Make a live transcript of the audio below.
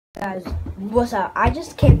Guys, what's up? I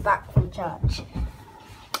just came back from church.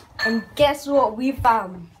 And guess what we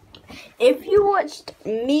found? If you watched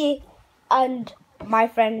me and my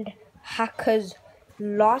friend Hacker's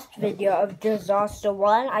last video of Disaster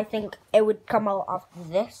 1, I think it would come out after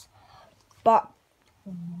this. But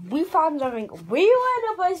we found something we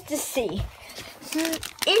weren't supposed to see. So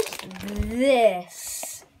it's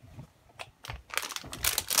this.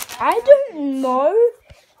 I don't know,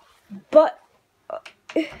 but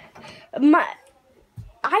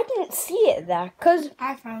I didn't see it there because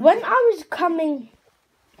when I was coming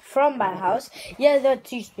from my house, yeah, there are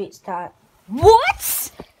 2 streets there.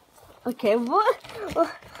 What? Okay, what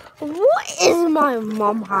is my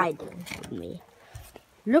mom hiding from me?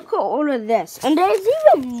 Look at all of this, and there's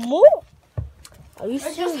even more. Are you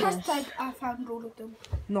serious? I found all of them.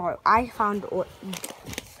 No, I found all.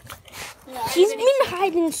 Yeah, She's been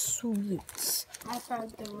hiding sweets. I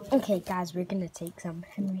found them. Okay, guys, we're gonna take some.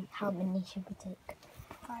 Henry, how many should we take?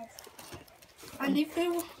 5. And if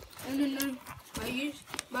you want to know, I use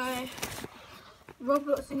my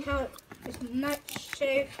Roblox account. It's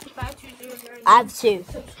Nightshade5209. I have 2,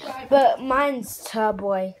 Subscribe. but mine's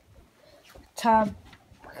Turbo06.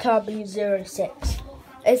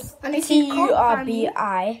 It's And if you can't find me-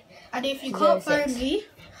 TURBI. And if you can't 06. find me,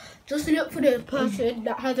 just look for the person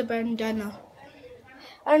that has a bandana.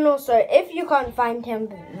 And also, if you can't find him,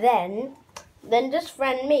 then just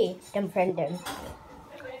friend me, then friend him.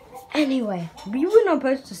 Anyway, we were not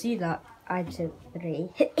supposed to see that. I took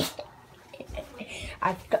 3.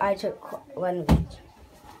 I took 1 of each.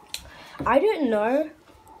 I don't know,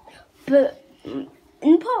 but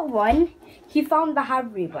in part 1, he found the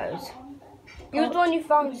Haribos. He was the one who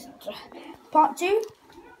found part 2.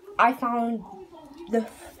 I found the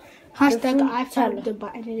Hashtag I food found teller. them,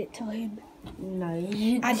 but I didn't tell him. No,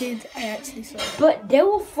 you I did. I actually saw it. But they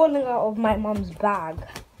were falling out of my mom's bag.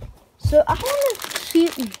 So I want to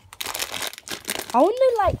keep. I want to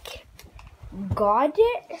guard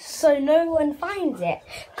it so no one finds it.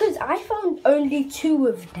 Because I found only 2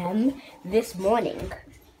 of them this morning.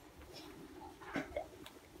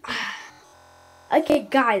 Okay,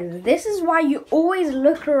 guys, this is why you always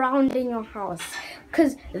look around in your house.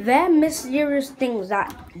 Because they're mysterious things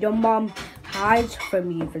that your mom hides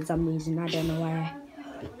from you for some reason. I don't know why.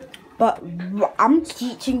 But I'm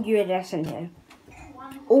teaching you a lesson here.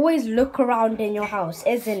 Always look around in your house,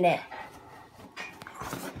 isn't it?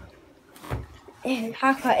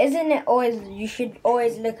 Hacker, isn't it always, you should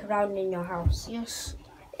always look around in your house. Yes.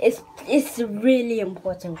 It's really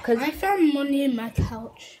important. Because I found money in my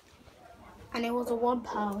couch. And it was a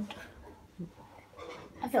 £1.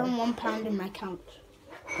 I found £1 in my couch.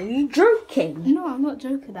 Are you joking? No, I'm not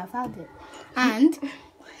joking. I found it. And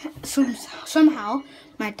somehow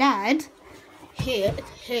my dad hid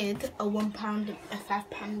a £1, a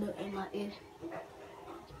 £5 note in my ear.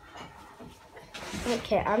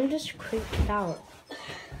 Okay, I'm just creeped out.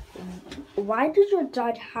 Why did your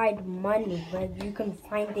dad hide money where you can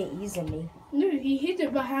find it easily? No, he hid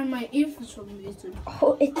it behind my ear for some reason.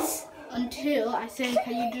 Oh, it's... Until I said,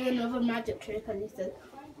 "Can you do another magic trick?" And he said,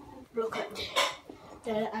 "Look at me."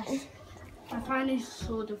 Then I finally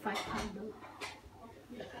saw the £5 note.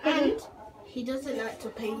 And he doesn't like to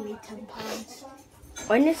pay me £10.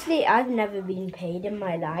 Honestly, I've never been paid in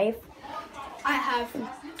my life. I have.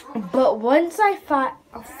 But once I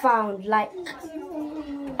found like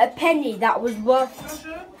a penny that was worth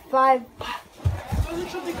 5...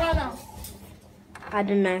 I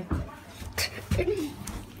don't know.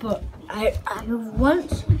 But I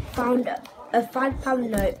once found a £5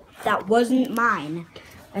 note that wasn't mine.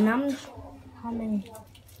 And I'm just... How many?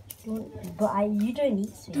 But you don't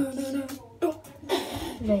need to. No.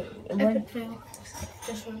 Wait, Epic fail.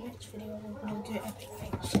 Just for the next video, we're going to do epic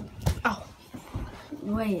fails. Oh.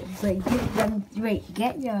 wait, but give them... Wait,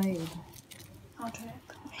 get your... I'll try it.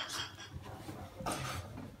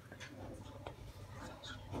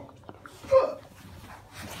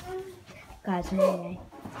 Guys, anyway,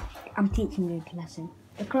 I'm teaching you a lesson.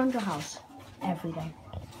 Look around your house every day.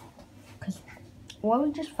 Because what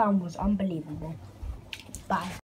we just found was unbelievable. Bye.